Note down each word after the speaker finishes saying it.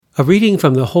A reading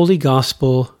from the Holy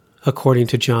Gospel according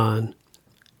to John.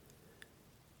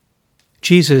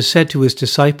 Jesus said to his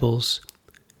disciples,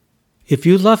 "If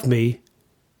you love me,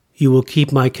 you will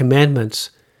keep my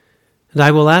commandments, and I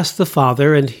will ask the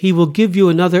Father, and he will give you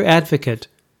another advocate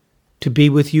to be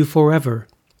with you forever.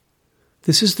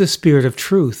 This is the Spirit of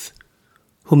truth,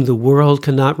 whom the world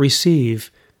cannot receive,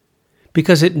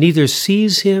 because it neither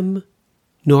sees him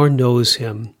nor knows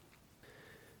him.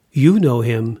 You know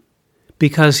him,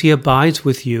 because he abides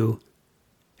with you,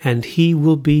 and he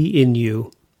will be in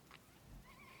you.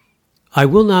 I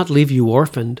will not leave you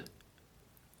orphaned.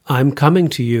 I'm coming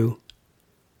to you.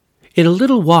 In a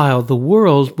little while the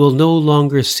world will no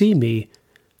longer see me,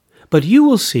 but you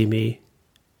will see me.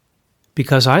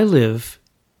 Because I live,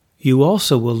 you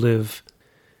also will live.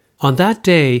 On that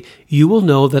day you will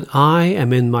know that I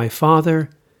am in my Father,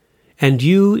 and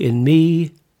you in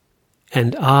me,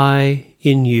 and I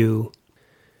in you.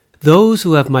 Those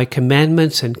who have my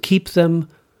commandments and keep them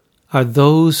are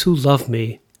those who love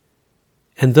me,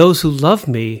 and those who love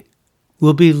me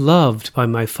will be loved by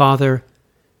my Father,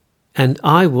 and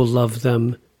I will love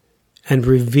them and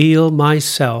reveal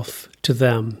myself to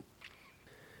them."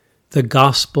 The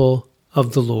Gospel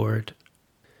of the Lord.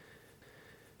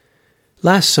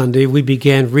 Last Sunday we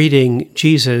began reading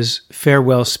Jesus'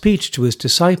 farewell speech to his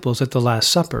disciples at the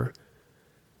Last Supper.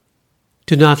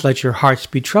 "Do not let your hearts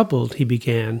be troubled," he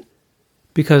began,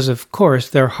 because of course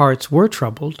their hearts were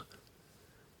troubled.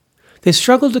 They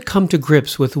struggled to come to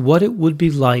grips with what it would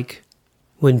be like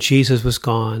when Jesus was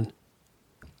gone.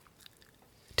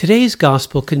 Today's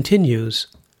Gospel continues,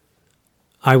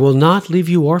 "I will not leave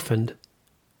you orphaned.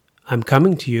 I'm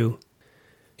coming to you.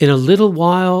 In a little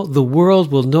while the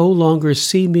world will no longer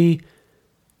see me,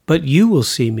 but you will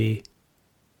see me.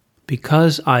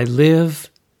 Because I live,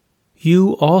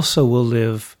 you also will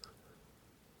live.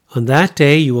 On that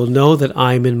day you will know that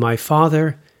I am in my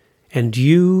Father, and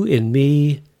you in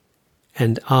me,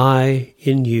 and I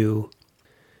in you."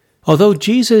 Although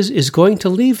Jesus is going to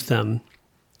leave them,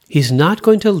 he's not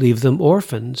going to leave them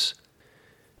orphans.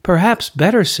 Perhaps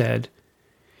better said,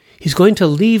 he's going to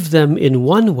leave them in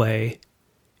one way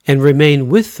and remain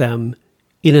with them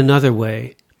in another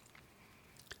way.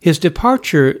 His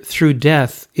departure through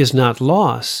death is not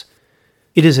loss.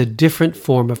 It is a different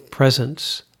form of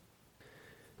presence.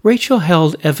 Rachel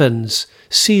Held Evans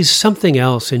sees something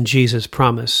else in Jesus'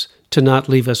 promise to not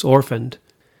leave us orphaned.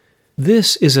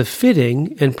 "This is a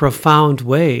fitting and profound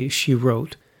way," she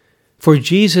wrote, "for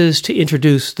Jesus to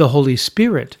introduce the Holy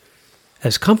Spirit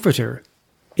as comforter,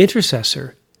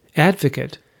 intercessor,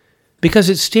 advocate, because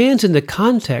it stands in the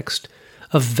context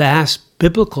of vast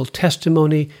biblical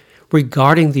testimony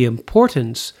regarding the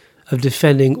importance of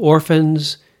defending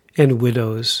orphans and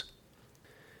widows.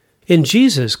 In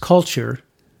Jesus' culture,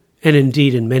 and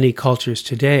indeed in many cultures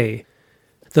today,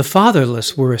 the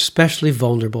fatherless were especially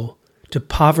vulnerable to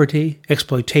poverty,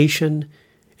 exploitation,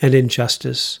 and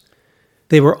injustice.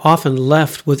 They were often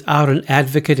left without an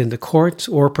advocate in the courts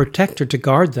or a protector to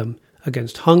guard them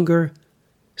against hunger,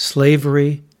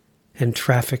 slavery, and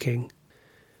trafficking.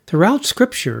 Throughout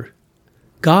Scripture,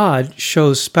 God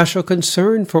shows special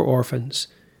concern for orphans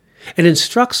and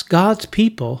instructs God's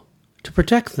people to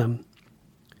protect them.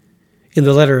 In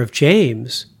the letter of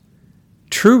James,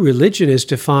 true religion is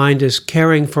defined as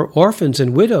caring for orphans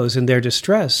and widows in their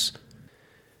distress.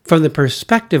 From the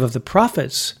perspective of the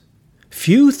prophets,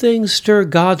 few things stir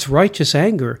God's righteous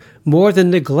anger more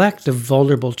than neglect of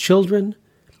vulnerable children.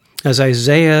 As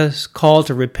Isaiah's call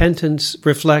to repentance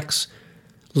reflects,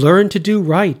 learn to do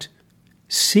right,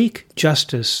 seek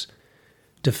justice,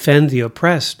 defend the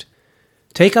oppressed,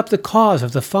 take up the cause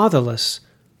of the fatherless,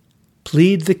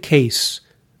 plead the case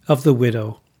of the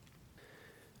widow.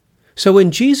 So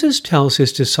when Jesus tells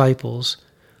his disciples,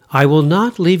 "I will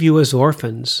not leave you as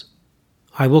orphans,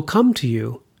 I will come to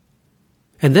you,"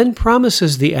 and then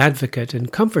promises the advocate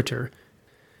and comforter,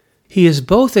 he is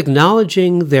both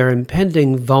acknowledging their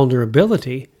impending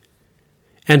vulnerability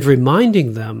and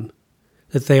reminding them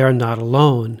that they are not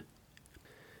alone.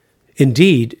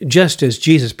 Indeed, just as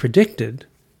Jesus predicted,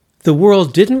 the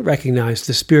world didn't recognize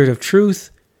the Spirit of truth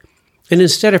and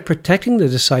instead of protecting the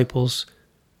disciples,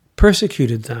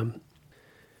 persecuted them.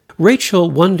 Rachel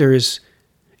wonders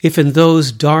if in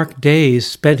those dark days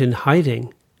spent in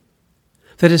hiding,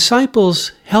 the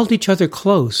disciples held each other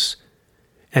close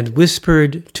and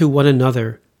whispered to one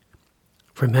another,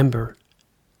 "Remember,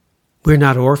 we're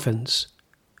not orphans.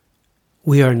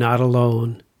 We are not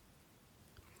alone."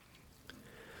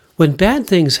 When bad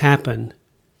things happen,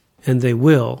 and they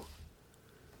will,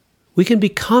 we can be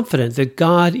confident that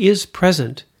God is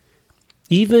present,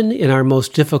 even in our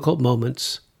most difficult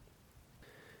moments.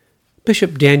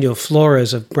 Bishop Daniel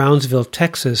Flores of Brownsville,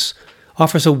 Texas,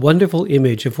 offers a wonderful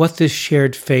image of what this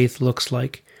shared faith looks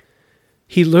like.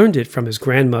 He learned it from his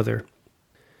grandmother.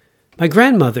 My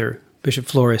grandmother, Bishop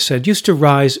Flores said, used to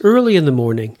rise early in the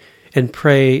morning and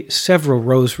pray several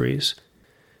rosaries.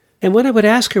 And when I would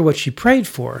ask her what she prayed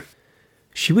for,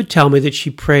 she would tell me that she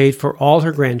prayed for all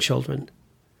her grandchildren,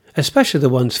 especially the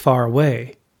ones far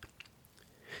away.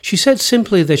 She said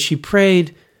simply that she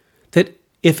prayed that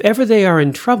if ever they are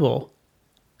in trouble,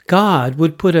 God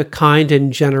would put a kind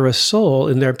and generous soul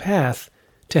in their path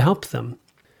to help them.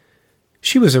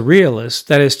 She was a realist,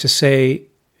 that is to say,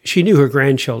 she knew her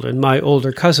grandchildren, my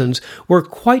older cousins, were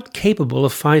quite capable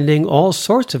of finding all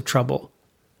sorts of trouble.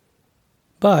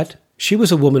 But she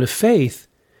was a woman of faith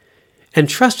and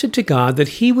trusted to God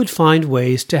that He would find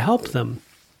ways to help them.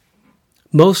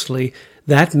 Mostly,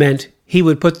 that meant He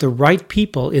would put the right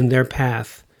people in their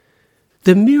path.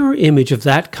 The mirror image of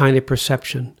that kind of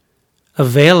perception,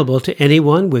 available to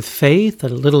anyone with faith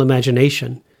and a little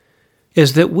imagination,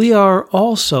 is that we are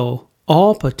also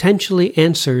all potentially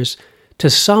answers to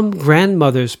some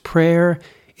grandmother's prayer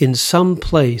in some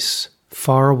place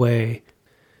far away.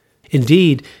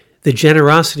 Indeed, the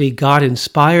generosity God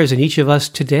inspires in each of us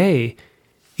today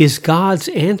is God's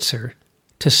answer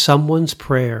to someone's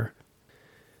prayer.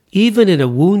 Even in a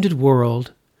wounded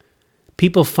world,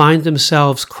 people find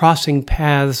themselves crossing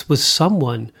paths with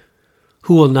someone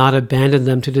who will not abandon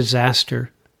them to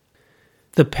disaster.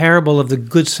 The parable of the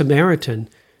Good Samaritan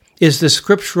is the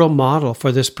scriptural model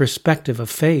for this perspective of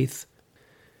faith.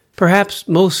 Perhaps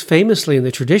most famously in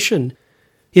the tradition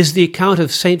is the account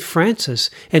of St. Francis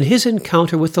and his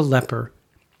encounter with the leper.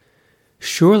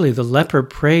 Surely the leper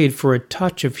prayed for a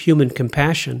touch of human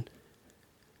compassion.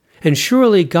 And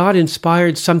surely God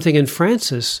inspired something in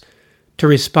Francis to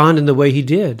respond in the way he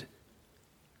did.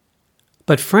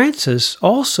 But Francis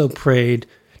also prayed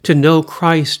to know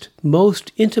Christ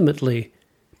most intimately,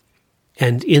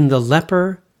 and in the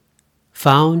leper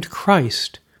found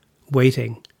Christ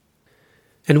waiting.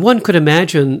 And one could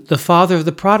imagine the father of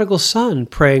the prodigal son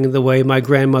praying in the way my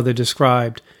grandmother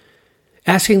described,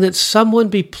 asking that someone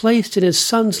be placed in his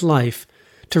son's life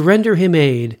to render him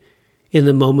aid in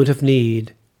the moment of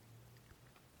need.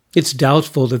 It's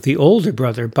doubtful that the older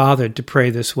brother bothered to pray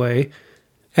this way,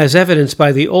 as evidenced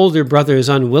by the older brother's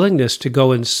unwillingness to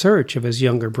go in search of his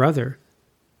younger brother.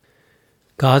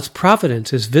 God's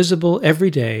providence is visible every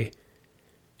day,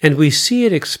 and we see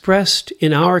it expressed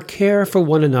in our care for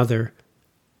one another.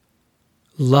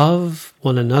 Love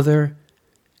one another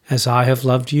as I have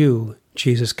loved you,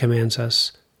 Jesus commands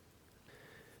us.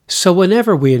 So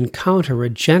whenever we encounter a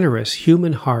generous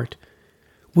human heart,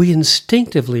 we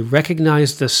instinctively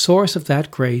recognize the source of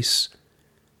that grace,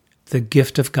 the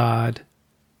gift of God.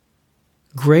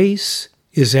 Grace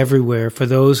is everywhere for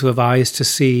those who have eyes to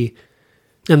see,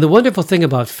 and the wonderful thing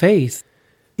about faith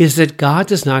is that God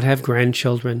does not have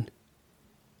grandchildren.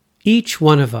 Each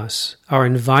one of us are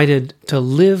invited to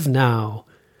live now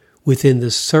within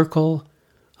the circle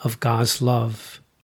of God's love.